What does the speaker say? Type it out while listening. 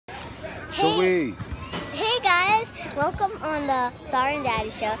Hey guys, welcome on the Zara and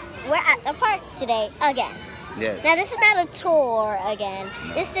Daddy show. We're at the park today again. Yes. Now this is not a tour again.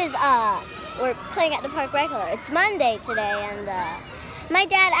 This is we're playing at the park regular. It's Monday today, and my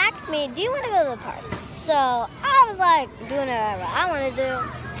dad asked me, "Do you want to go to the park?" So I was like, doing whatever I want to do,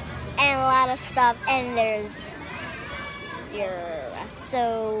 and a lot of stuff. And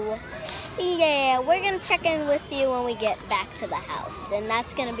so yeah, we're gonna check in with you when we get back to the house, and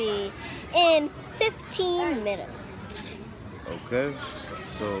that's gonna be in 15 minutes. Okay.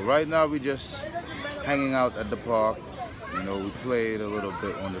 So right now we're just hanging out at the park. You know, we played a little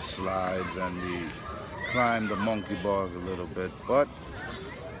bit on the slides and we climbed the monkey bars a little bit, but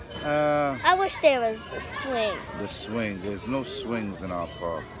I wish there was the swings. The swings. There's no swings in our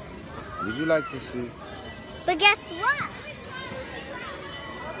park. Would you like to see? But guess what?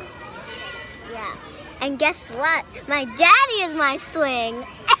 Yeah. And guess what? My daddy is my swing.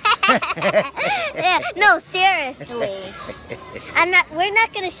 Yeah, no, seriously. We're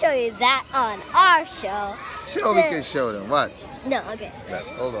not gonna show you that on our show. Sure, we can show them. What? No, okay. Look,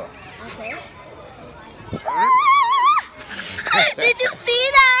 hold on. Okay. Did you see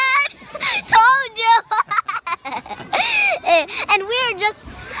that? Told you. And we're just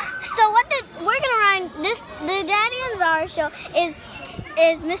we're gonna run this. The Daddy and Zara show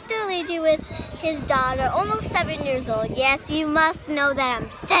is Mr. Luigi with his daughter, almost 7 years old. Yes, you must know that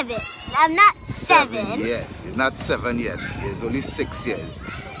I'm 7. I'm not 7. Yet. He's not 7 yet. He's only 6 years.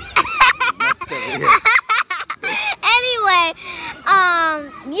 He's not 7 yet. Anyway,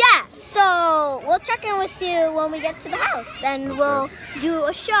 yeah, so we'll check in with you when we get to the house, and we'll do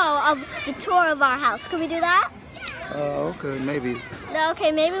a show of the tour of our house. Can we do that? Okay, maybe.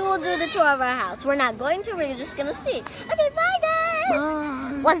 Okay, maybe we'll do the tour of our house. We're not going to, we're just gonna see. Okay, bye guys!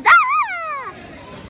 Bye! What's up?